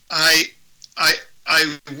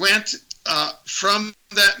 I went from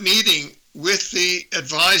that meeting with the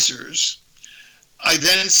advisors. I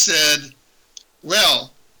then said,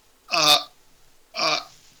 well,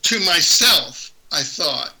 to myself, I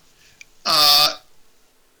thought,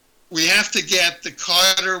 we have to get the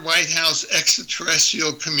Carter White House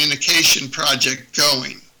extraterrestrial communication project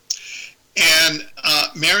going. And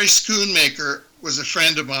Mary Schoonmaker was a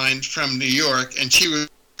friend of mine from New York, and she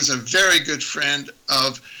was a very good friend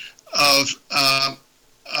of Hal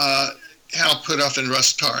Puthoff and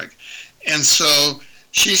Russ Targ. And so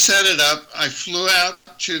she set it up. I flew out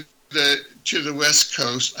to the West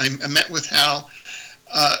Coast. I met with Hal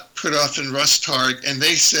Puthoff and Russ Targ, and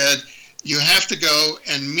they said, you have to go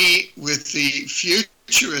and meet with the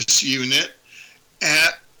Futurist unit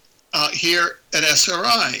here at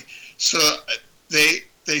SRI. So they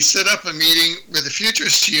set up a meeting with the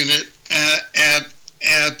Futurist unit at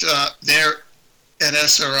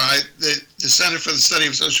SRI, the Center for the Study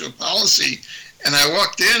of Social Policy. And I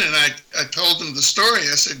walked in and I told them the story.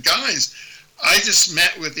 I said, guys, I just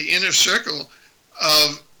met with the inner circle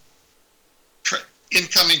of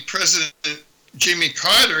incoming President Jimmy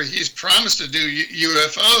Carter. He's promised to do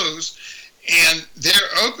UFOs, and they're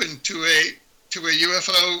open to a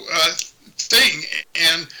UFO thing.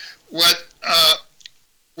 And what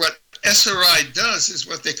SRI does is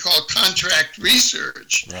what they call contract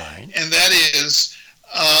research, right? And that is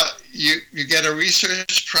you get a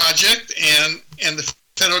research project, and the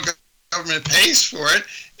federal government pays for it.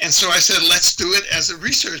 And so I said, let's do it as a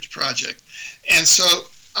research project. And so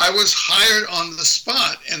I was hired on the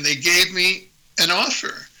spot, and they gave me an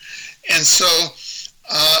offer. And so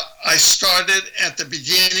I started at the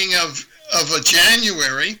beginning of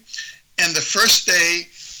January, and the first day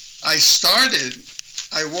I started,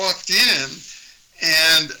 I walked in,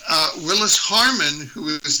 and Willis Harmon, who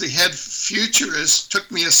was the head futurist, took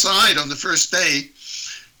me aside on the first day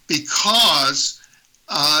because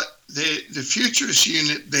the futurist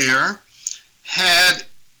unit there had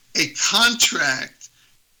a contract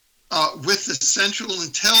with the Central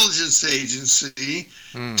Intelligence Agency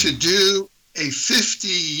to do a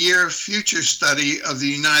 50-year future study of the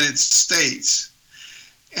United States.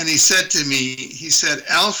 And he said to me, he said,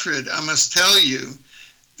 Alfred, I must tell you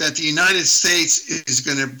that the United States is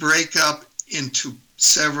going to break up into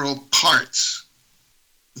several parts.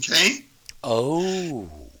 Okay? Oh.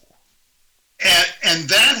 And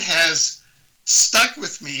that has stuck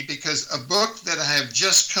with me because a book that I have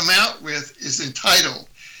just come out with is entitled,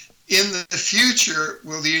 "In the Future,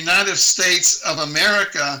 Will the United States of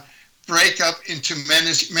America Break Up into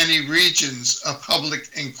Many Regions of Public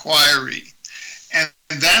Inquiry?" And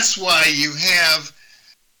that's why you have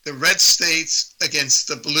the red states against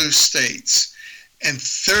the blue states. And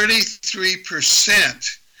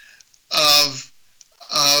 33% of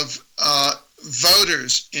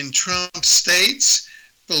voters in Trump states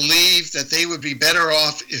believe that they would be better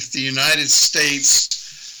off if the United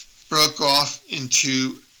States broke off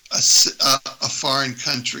into a foreign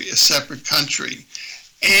country, a separate country.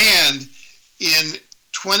 And in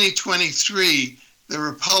 2023,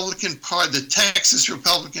 the Texas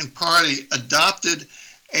Republican Party adopted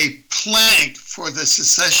a plank for the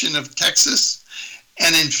secession of Texas.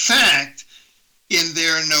 And in fact, in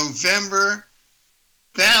their November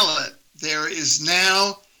ballot, there is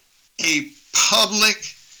now a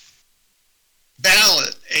public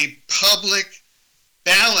ballot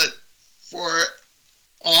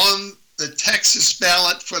on the Texas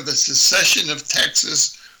ballot for the secession of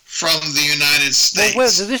Texas from the United States. Well,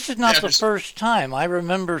 this is not the first time. I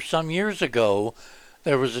remember some years ago,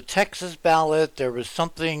 there was a Texas ballot. There was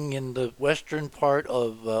something in the western part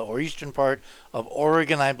of, or eastern part of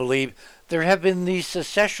Oregon, I believe. There have been these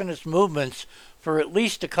secessionist movements for at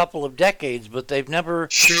least a couple of decades, but they've never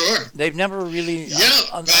really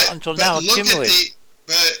until now accumulated.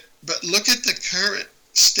 But look at the current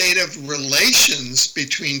state of relations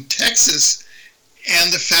between Texas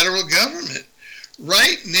and the federal government.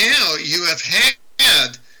 Right now, you have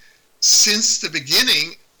had, since the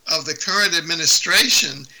beginning of the current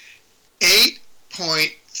administration,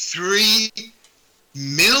 8.3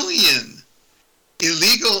 million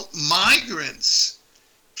illegal migrants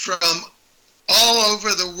from all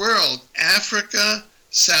over the world: Africa,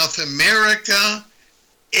 South America,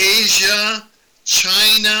 Asia,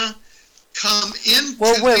 China, come into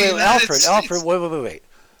the United States. Alfred, wait.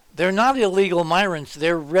 They're not illegal migrants,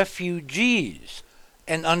 they're refugees.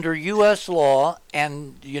 And under U.S. law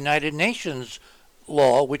and United Nations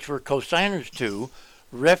law, which we're co-signers to,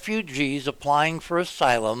 refugees applying for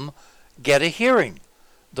asylum get a hearing.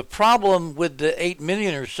 The problem with the 8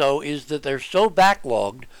 million or so is that they're so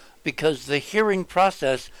backlogged because the hearing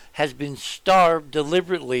process has been starved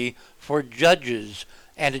deliberately for judges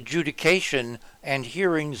and adjudication and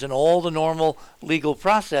hearings and all the normal legal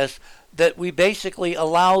process, that we basically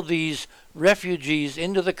allow these refugees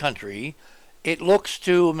into the country. It looks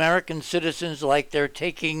to American citizens like they're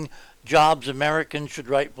taking jobs Americans should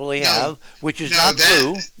rightfully have, which is not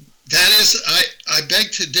true. That is, I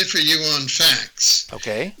beg to differ you on facts.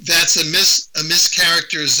 Okay. That's a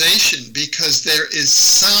mischaracterization, because there is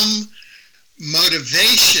some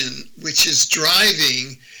motivation which is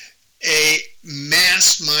driving a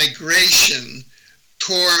mass migration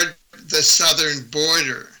toward the southern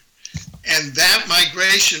border. And that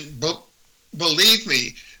migration, believe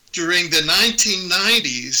me, during the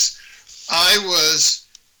 1990s, I was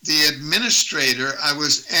an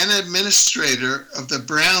administrator of the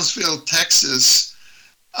Brownsville, Texas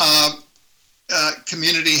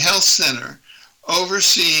Community Health Center,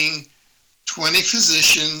 overseeing 20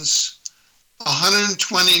 physicians,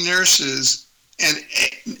 120 nurses, and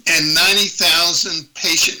 90,000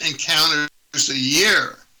 patient encounters a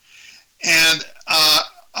year. And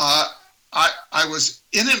I was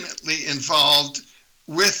intimately involved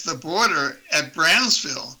with the border at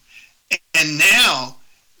Brownsville. And now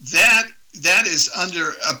that is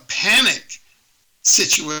under a panic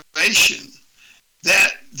situation,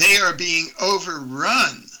 that they are being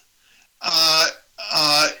overrun.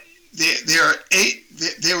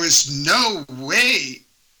 There was no way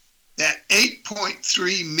that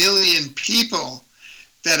 8.3 million people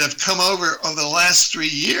that have come over the last 3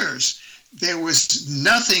 years, there was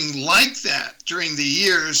nothing like that during the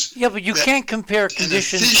years. Yeah, but you can't compare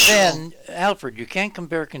conditions then, Alfred, you can't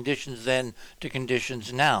compare conditions then to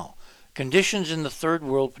conditions now. Conditions in the third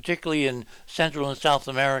world, particularly in Central and South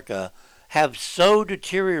America, have so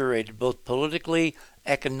deteriorated both politically,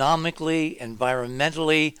 economically,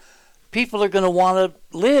 environmentally. People are going to want to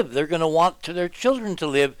live. They're going to want their children to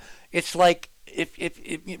live. It's like if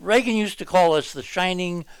Reagan used to call us the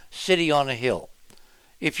shining city on a hill.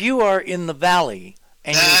 If you are in the valley,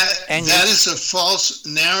 that is a false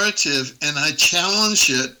narrative, and I challenge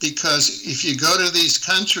it, because if you go to these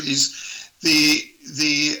countries, the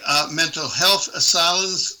mental health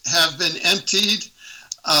asylums have been emptied.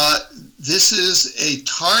 This is a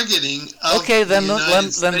targeting of Okay, the then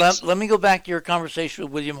United States. let me go back to your conversation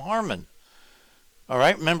with William Harmon. All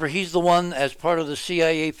right, remember he's the one, as part of the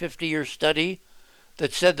CIA 50-year study,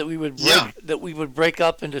 that said that Yeah, we would break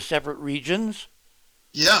up into separate regions.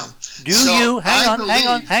 yeah. Do So you I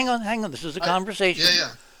believe, hang on? This is a yeah, conversation.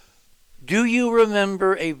 yeah. Do you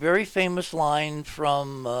remember a very famous line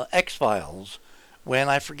from X-Files when,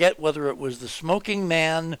 I forget whether it was the smoking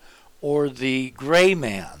man or the gray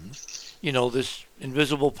man, this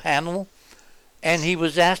invisible panel, and he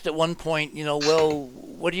was asked at one point, well,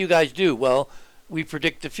 what do you guys do? Well, we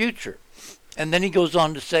predict the future. And then he goes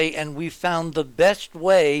on to say, and we found the best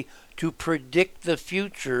way to predict the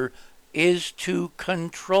future is to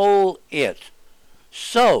control it.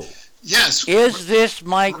 So, Yes, is this right.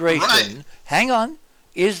 migration, hang on,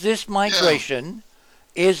 is this Yeah. migration,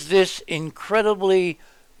 is this incredibly,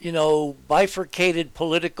 bifurcated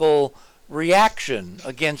political reaction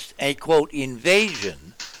against a quote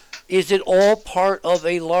invasion, is it all part of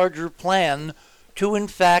a larger plan to in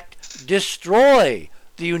fact destroy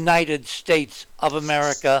the United States of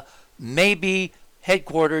America, maybe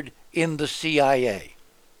headquartered in the CIA?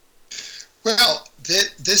 Well,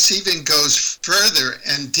 this even goes further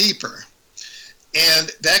and deeper,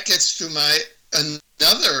 and that gets to my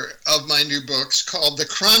another of my new books called The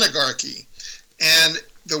Chronogarchy. And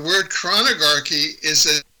the word chronogarchy is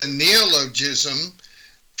a neologism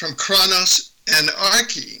from chronos and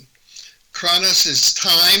archy. Chronos is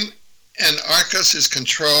time, and archos is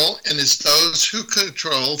control, and it's those who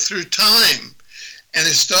control through time. And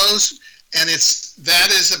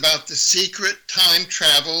that is about the secret time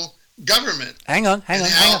travel government. Hang on, And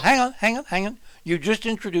how, hang on. You just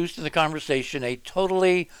introduced in the conversation a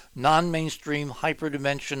totally non-mainstream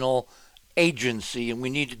hyperdimensional agency, and we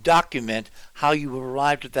need to document how you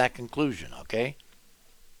arrived at that conclusion, okay?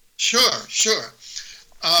 sure.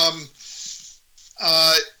 Um,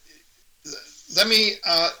 uh, Let me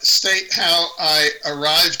state how I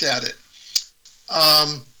arrived at it.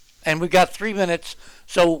 Um, And we've got 3 minutes,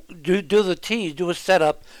 so do the tease, do a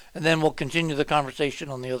setup, and then we'll continue the conversation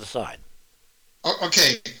on the other side.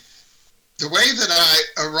 okay, the way that I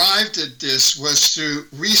arrived at this was through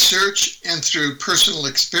research and through personal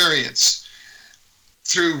experience.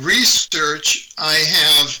 Through research, I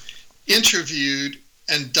have interviewed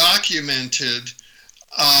and documented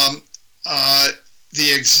um,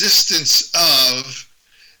 the existence of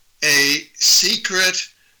a secret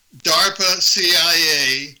DARPA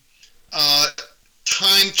CIA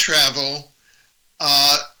time travel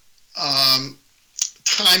uh, um,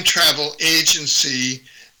 time travel agency,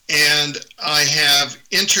 and I have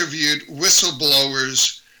interviewed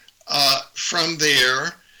whistleblowers from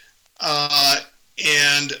there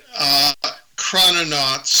and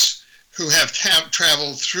chrononauts who have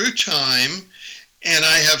traveled through time, and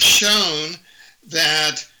I have shown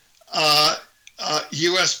that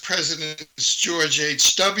U.S. Presidents George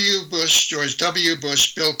H.W. Bush, George W.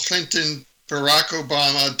 Bush, Bill Clinton, Barack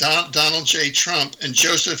Obama, Donald J. Trump, and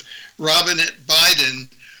Joseph Robinette Biden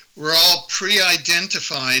were all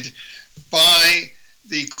pre-identified by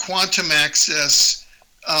the Quantum Access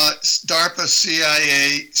DARPA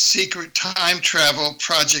CIA secret time travel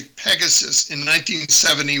project Pegasus in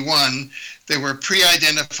 1971. They were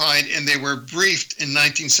pre-identified, and they were briefed in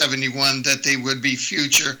 1971 that they would be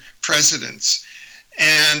future presidents.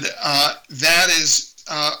 And that is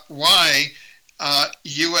why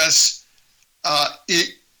U.S.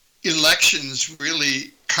 Elections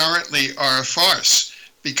really currently are a farce,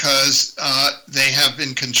 because they have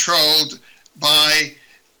been controlled by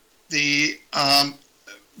the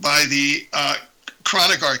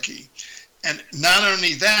chronogarchy. And not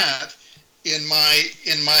only that, in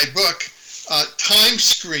my book, Time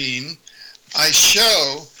Screen, I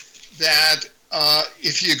show that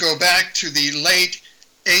if you go back to the late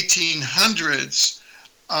 1800s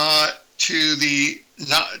to the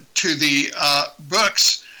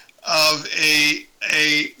books of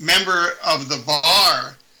a member of the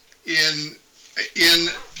bar in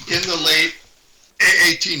the late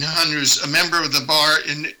 1800s, a member of the bar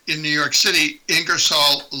in New York City,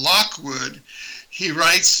 Ingersoll Lockwood. He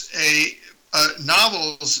writes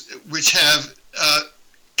novels which have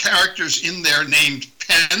characters in there named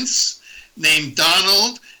Pence, named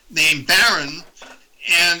Donald, named Barron,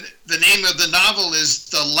 and the name of the novel is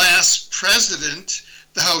The Last President.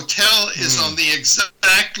 The hotel is on the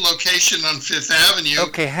exact location on Fifth Avenue.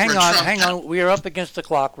 Okay, hang on. We are up against the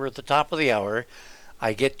clock. We're at the top of the hour.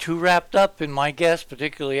 I get too wrapped up in my guest,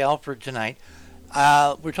 particularly Alfred, tonight.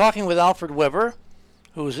 We're talking with Alfred Webre,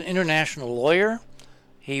 who is an international lawyer.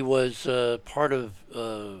 He was part of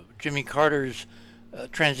Jimmy Carter's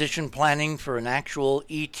transition planning for an actual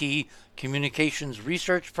ET communications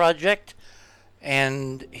research project.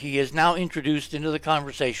 And he has now introduced into the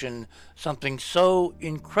conversation something so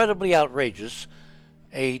incredibly outrageous,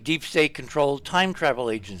 a deep state controlled time travel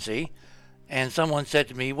agency. And someone said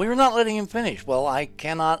to me, we're not letting him finish. Well, I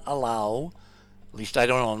cannot allow, at least I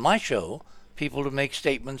don't on my show, people to make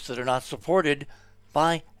statements that are not supported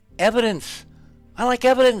by evidence. I like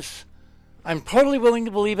evidence. I'm totally willing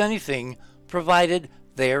to believe anything, provided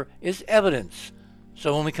there is evidence.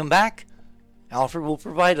 So when we come back, Alfred will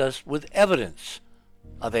provide us with evidence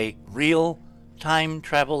of a real time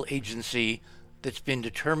travel agency that's been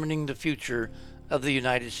determining the future of the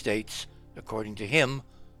United States, according to him,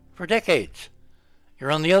 for decades.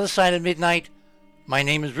 You're on the other side of midnight. My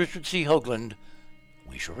name is Richard C. Hoagland.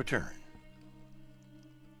 We shall return.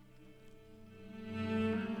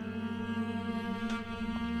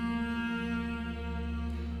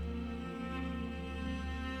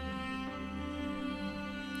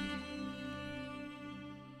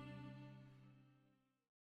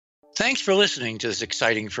 Thanks for listening to this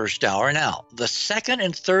exciting first hour. Now, the second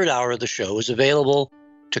and third hour of the show is available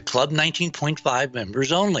to Club 19.5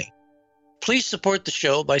 members only. Please support the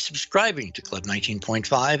show by subscribing to Club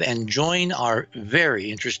 19.5 and join our very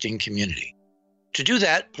interesting community. To do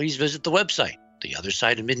that, please visit the website,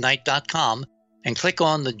 theothersideofmidnight.com, and click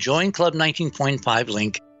on the Join Club 19.5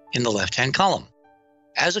 link in the left-hand column.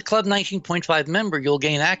 As a Club 19.5 member, you'll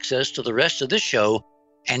gain access to the rest of this show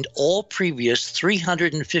and all previous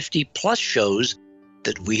 350-plus shows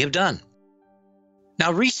that we have done.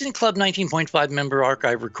 Now, recent Club 19.5 member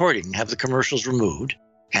archive recordings have the commercials removed,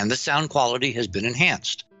 and the sound quality has been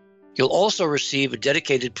enhanced. You'll also receive a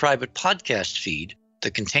dedicated private podcast feed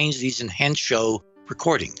that contains these enhanced show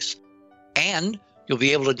recordings. And you'll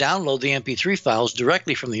be able to download the MP3 files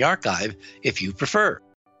directly from the archive if you prefer.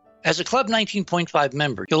 As a Club 19.5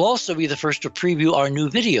 member, you'll also be the first to preview our new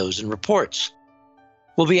videos and reports.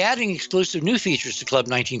 We'll be adding exclusive new features to Club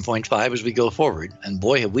 19.5 as we go forward, and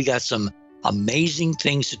boy, have we got some amazing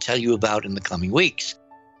things to tell you about in the coming weeks.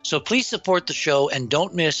 So please support the show and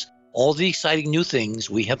don't miss all the exciting new things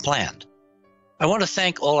we have planned. I want to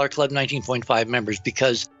thank all our Club 19.5 members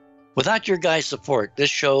because without your guys' support, this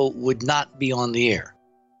show would not be on the air.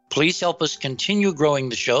 Please help us continue growing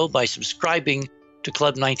the show by subscribing to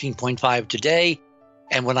Club 19.5 today.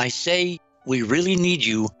 And when I say we really need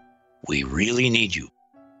you, we really need you.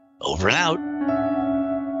 Over and out.